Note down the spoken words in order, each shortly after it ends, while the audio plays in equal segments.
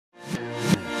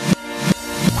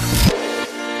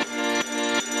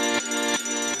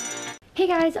Hey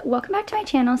guys, welcome back to my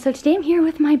channel. So today I'm here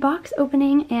with my box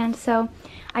opening, and so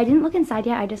I didn't look inside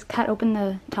yet. I just cut open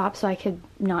the top so I could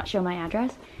not show my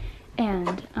address.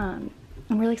 And I'm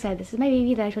really excited. This is my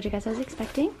baby that I told you guys I was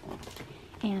expecting,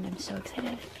 and I'm so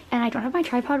excited. And I don't have my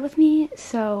tripod with me,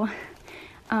 so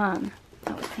oh,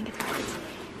 I think it's backwards.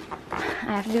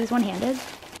 I have to do this one-handed.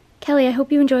 Kelly, I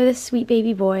hope you enjoy this sweet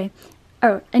baby boy.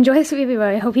 Oh, enjoy this sweet baby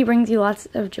boy. I hope he brings you lots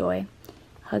of joy.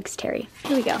 Hugs, Terry.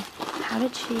 Here we go. How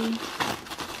did she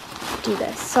do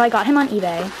this? So I got him on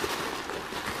eBay.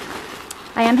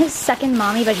 I am his second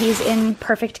mommy, but he's in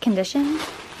perfect condition.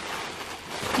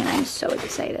 And I'm so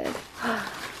excited.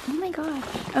 Oh my god.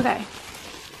 Okay.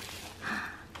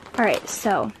 Alright,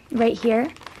 so right here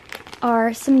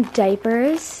are some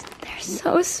diapers. They're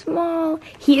so small.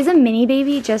 He is a mini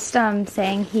baby, just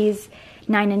saying he's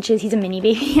 9 inches. He's a mini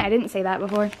baby. I didn't say that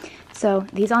before. So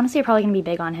these honestly are probably going to be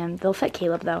big on him. They'll fit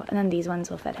Caleb though, and then these ones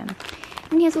will fit him.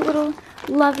 And he has a little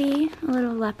lovey, a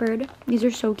little leopard. These are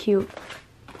so cute.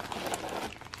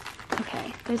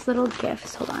 Okay, there's little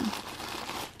gifts. Hold on.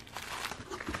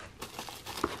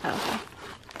 Oh, okay.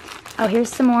 Oh,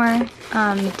 here's some more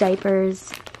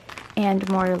diapers and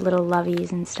more little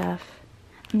loveys and stuff.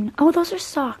 And, oh, those are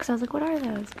socks. I was like, what are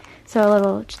those? So a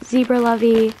little zebra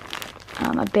lovey,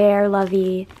 a bear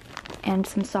lovey, and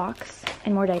some socks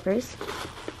and more diapers.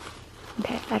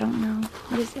 Okay, I don't know.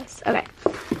 What is this? Okay.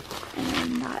 And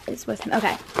then that is with him.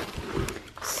 Okay.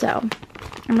 So,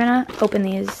 I'm gonna open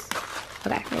these.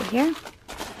 Okay, right here.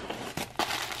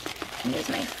 And use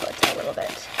my foot a little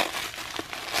bit.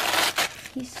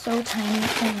 He's so tiny.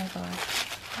 Oh my gosh.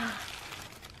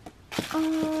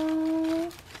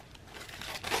 Oh.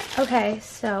 Okay,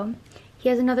 so he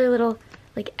has another little,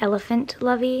 like, elephant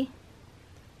lovey.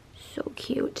 So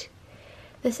cute.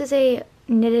 This is a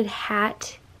knitted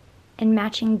hat and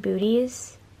matching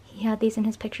booties. He had these in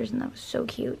his pictures and that was so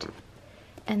cute.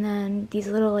 And then these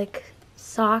little like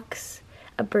socks,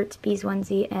 a Burt's Bees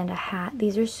onesie, and a hat.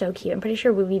 These are so cute. I'm pretty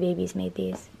sure Woobie Babies made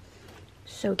these.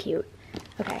 So cute.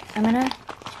 Okay, I'm gonna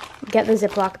get the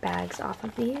Ziploc bags off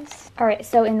of these. Alright,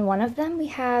 so in one of them we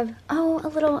have, oh, a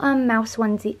little mouse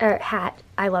onesie, or hat.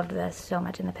 I loved this so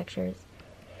much in the pictures.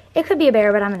 It could be a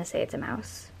bear, but I'm gonna say it's a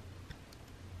mouse.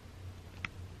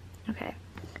 Okay,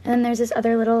 and then there's this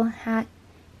other little hat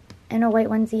and a white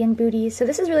onesie and booties. So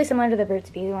this is really similar to the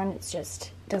Burt's Bees one. It's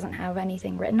just doesn't have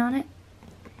anything written on it.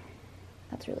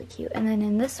 That's really cute. And then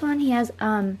in this one, he has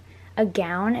a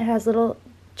gown. It has little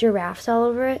giraffes all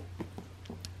over it.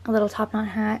 A little top knot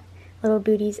hat, little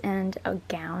booties, and a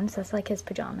gown. So that's like his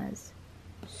pajamas.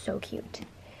 So cute.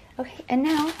 Okay, and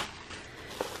now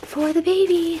for the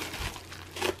baby.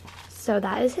 So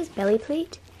that is his belly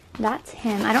plate. That's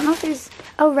him. I don't know if there's...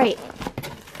 Oh, right.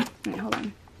 Wait, hold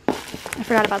on. I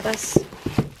forgot about this.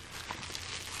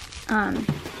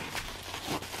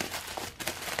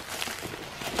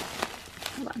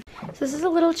 Hold on. So this is a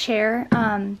little chair.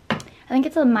 I think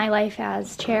it's a My Life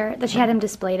As chair that she had him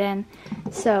displayed in.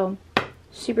 So,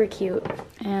 super cute.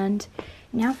 And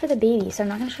now for the baby. So I'm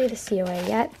not going to show you the COA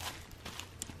yet.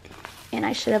 And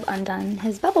I should have undone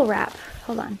his bubble wrap.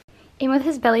 Hold on. In with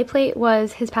his belly plate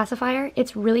was his pacifier.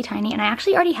 It's really tiny, and I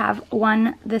actually already have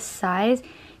one this size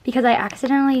because I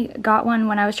accidentally got one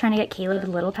when I was trying to get Caleb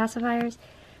little pacifiers,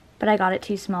 but I got it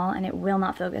too small and it will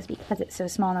not focus because it's so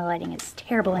small and the lighting is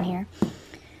terrible in here.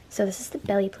 So this is the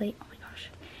belly plate. Oh my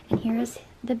gosh. And here is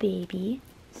the baby.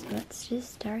 So let's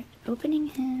just start opening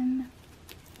him.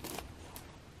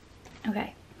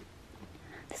 Okay.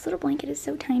 This little blanket is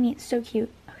so tiny. It's so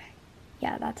cute. Okay.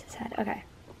 Yeah, that's his head. Okay.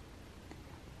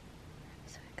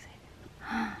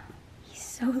 He's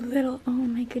so little. Oh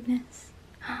my goodness.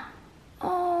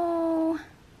 Oh.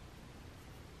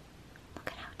 Look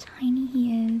at how tiny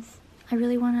he is. I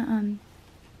really want to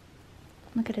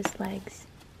look at his legs.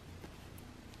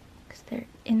 Because they're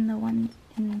in the one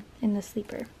in the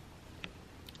sleeper.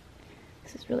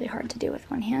 This is really hard to do with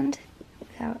one hand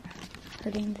without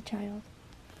hurting the child.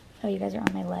 Oh, you guys are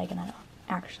on my leg and that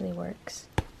actually works.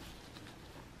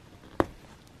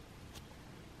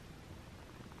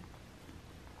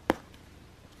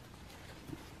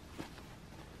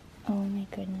 Oh my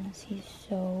goodness, he's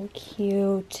so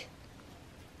cute.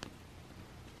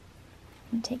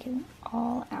 I'm gonna take him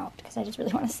all out because I just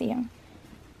really want to see him.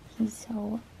 He's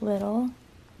so little.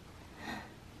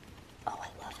 Oh, I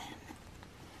love him.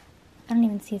 I don't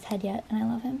even see his head yet, and I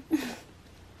love him.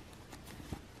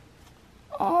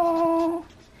 Oh,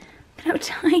 look at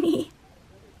how tiny.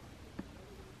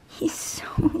 He's so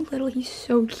little, he's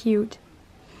so cute.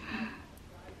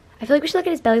 I feel like we should look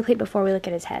at his belly plate before we look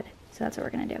at his head. So that's what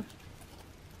we're gonna do.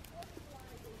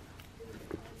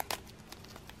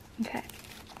 Okay.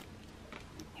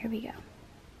 Here we go.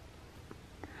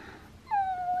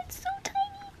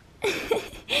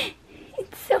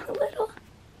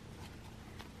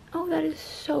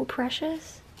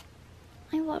 precious.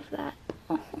 I love that.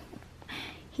 Oh,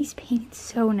 he's painted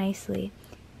so nicely.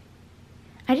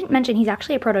 I didn't mention he's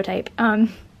actually a prototype.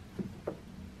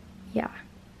 Yeah.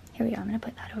 Here we go. I'm gonna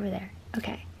put that over there.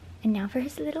 Okay. And now for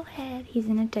his little head. He's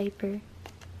in a diaper.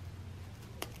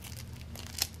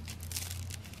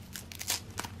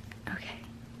 Okay.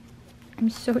 I'm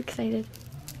so excited.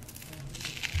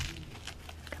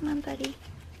 Come on, buddy.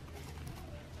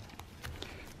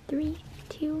 3,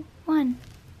 2, 1.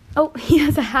 Oh, he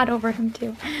has a hat over him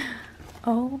too.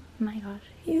 Oh my gosh.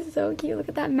 He's so cute. Look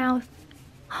at that mouth.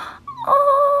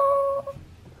 Oh!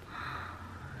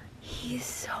 He's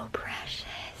so precious.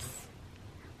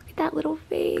 Look at that little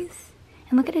face.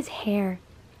 And look at his hair.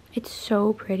 It's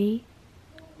so pretty.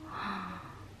 Oh,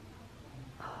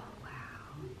 wow.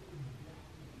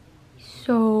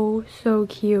 So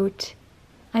cute.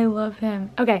 I love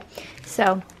him. Okay,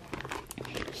 so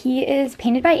he is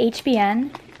painted by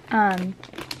HBN.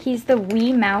 He's the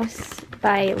Wee Mouse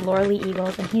by Laura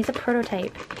Eagles, and he's a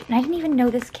prototype. And I didn't even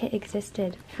know this kit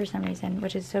existed for some reason,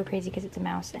 which is so crazy because it's a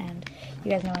mouse, and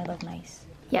you guys know I love mice.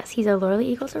 Yes, he's a Laura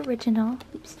Eagles original.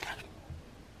 Oops.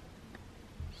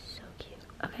 So cute.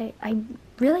 Okay, I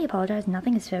really apologize.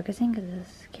 Nothing is focusing because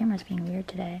this camera's being weird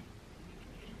today.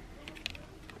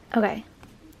 Okay,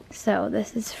 so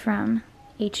this is from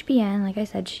HBN. Like I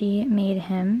said, she made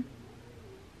him.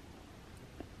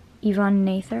 Yvonne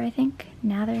Nather, I think.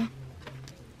 Nather.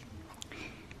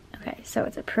 Okay, so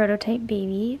it's a prototype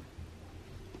baby.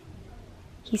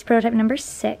 He's prototype number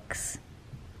 6.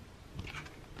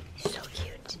 So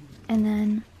cute. And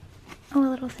then, oh,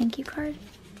 a little thank you card.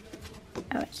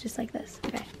 Oh, it's just like this.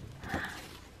 Okay.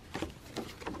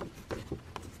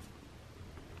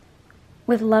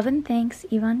 With love and thanks,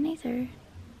 Yvonne Nather.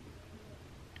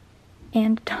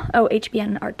 And, oh,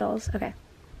 HBN Art Dolls. Okay.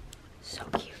 So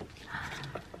cute.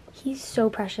 He's so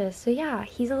precious. So yeah,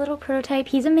 he's a little prototype.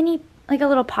 He's a mini, like a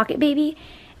little pocket baby.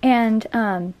 And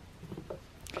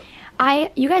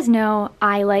you guys know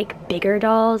I like bigger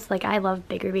dolls. Like I love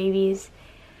bigger babies.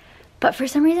 But for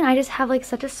some reason I just have like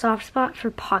such a soft spot for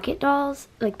pocket dolls.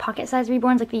 Like pocket size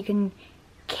reborns, like that you can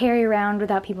carry around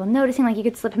without people noticing. Like you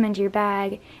could slip them into your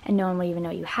bag and no one will even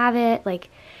know you have it. Like,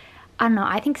 I don't know.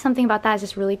 I think something about that is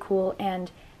just really cool.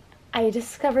 And I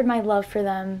discovered my love for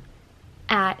them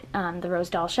at the Rose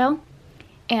Doll Show,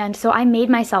 and so I made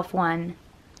myself one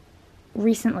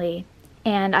recently,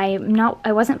 and I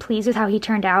wasn't pleased with how he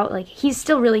turned out. Like he's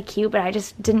still really cute, but I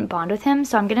just didn't bond with him,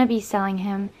 so I'm gonna be selling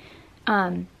him.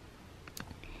 And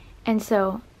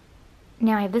so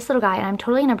now I have this little guy, and I'm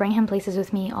totally gonna bring him places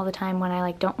with me all the time when I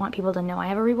like don't want people to know I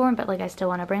have a reborn, but like I still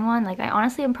want to bring one. Like I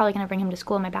honestly am probably gonna bring him to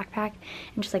school in my backpack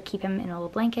and just like keep him in a little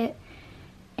blanket,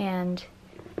 and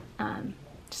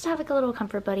just have like a little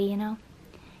comfort buddy, you know.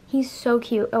 He's so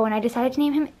cute. Oh, and I decided to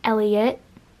name him Elliot,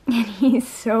 and he's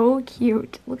so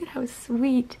cute. Look at how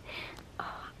sweet.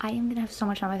 Oh, I am gonna have so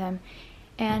much fun with him.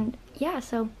 And yeah,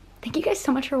 so thank you guys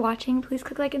so much for watching. Please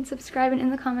click like and subscribe, and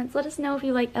in the comments let us know if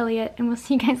you like Elliot, and we'll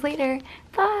see you guys later.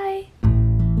 Bye!